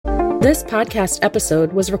This podcast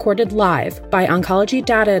episode was recorded live by Oncology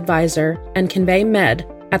Data Advisor and Convey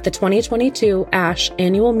Med at the 2022 ASH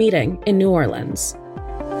annual meeting in New Orleans.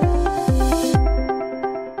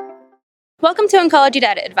 Welcome to Oncology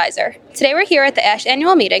Data Advisor. Today we're here at the ASH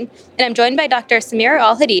annual meeting, and I'm joined by Dr. Samir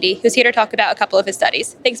Al-Hadidi, who's here to talk about a couple of his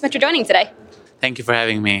studies. Thanks so much for joining today. Thank you for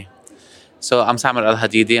having me. So I'm Samir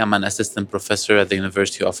Al-Hadidi. I'm an assistant professor at the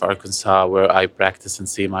University of Arkansas, where I practice and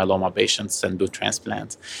see myeloma patients and do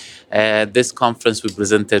transplant. This conference, we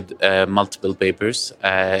presented multiple papers.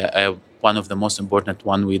 One of the most important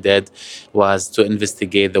one we did was to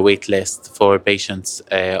investigate the wait list for patients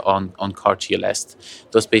on CAR-T list.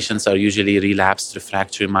 Those patients are usually relapsed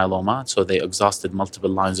refractory myeloma, so they exhausted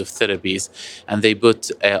multiple lines of therapies, and they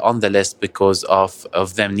put on the list because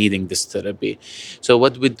of them needing this therapy. So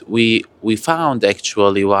what we found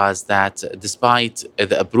actually was that despite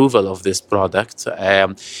the approval of this product,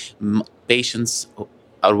 patients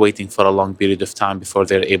are waiting for a long period of time before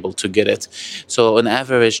they're able to get it. So on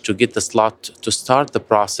average, to get the slot to start the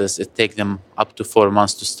process, it takes them up to 4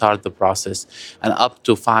 months to start the process and up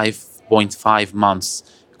to 5.5 months,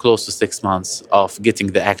 close to 6 months of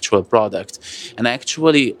getting the actual product. And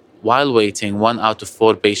actually, while waiting, 1 out of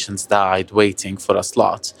 4 patients died waiting for a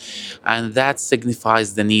slot. And that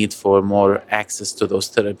signifies the need for more access to those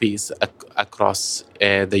therapies across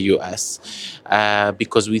the U.S.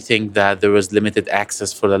 Because we think that there was limited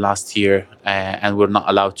access for the last year and we're not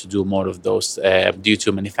allowed to do more of those due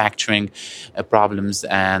to manufacturing problems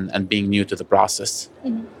and being new to the process.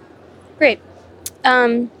 Mm-hmm. Great.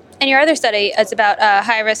 And your other study is about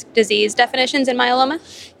high-risk disease definitions in myeloma?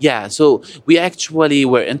 Yeah, so we actually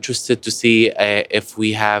were interested to see if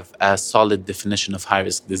we have a solid definition of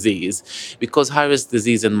high-risk disease, because high-risk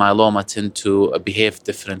disease and myeloma tend to behave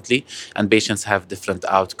differently and patients have different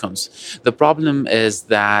outcomes. The problem is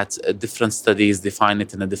that different studies define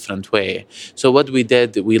it in a different way. So what we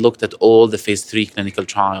did, we looked at all the phase 3 clinical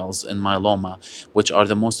trials in myeloma, which are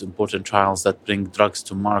the most important trials that bring drugs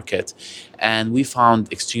to market. And we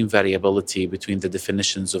found extreme variability between the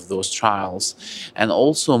definitions of those trials. And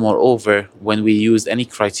also, moreover, when we use any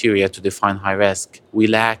criteria to define high risk, we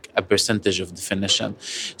lack a percentage of definition,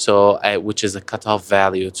 so which is a cutoff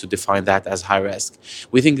value to define that as high risk.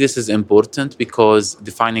 We think this is important because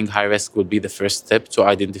defining high risk will be the first step to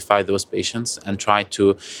identify those patients and try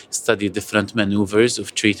to study different maneuvers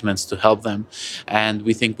of treatments to help them. And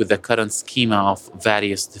we think with the current schema of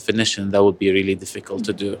various definitions, that would be really difficult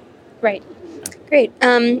to do. Right. Great.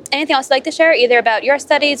 Anything else you'd like to share, either about your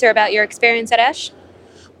studies or about your experience at ASH?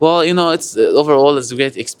 Well, it's overall it's a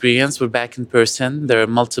great experience. We're back in person. There are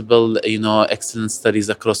multiple, excellent studies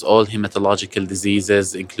across all hematological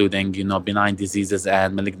diseases, including, benign diseases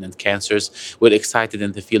and malignant cancers. We're excited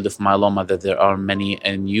in the field of myeloma that there are many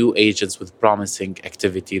new agents with promising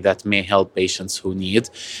activity that may help patients who need.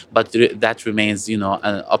 But that remains, an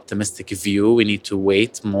optimistic view. We need to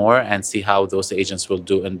wait more and see how those agents will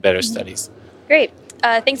do in better studies. Great.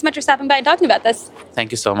 Thanks so much for stopping by and talking about this.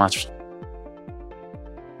 Thank you so much.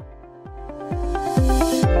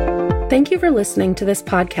 Thank you for listening to this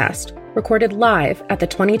podcast, recorded live at the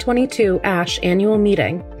 2022 ASH annual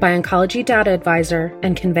meeting by Oncology Data Advisor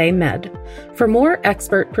and Convey Med. For more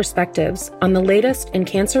expert perspectives on the latest in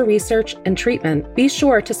cancer research and treatment, be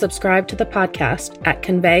sure to subscribe to the podcast at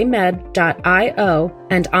conveymed.io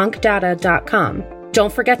and oncdata.com.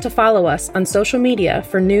 Don't forget to follow us on social media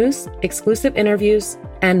for news, exclusive interviews,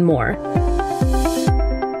 and more.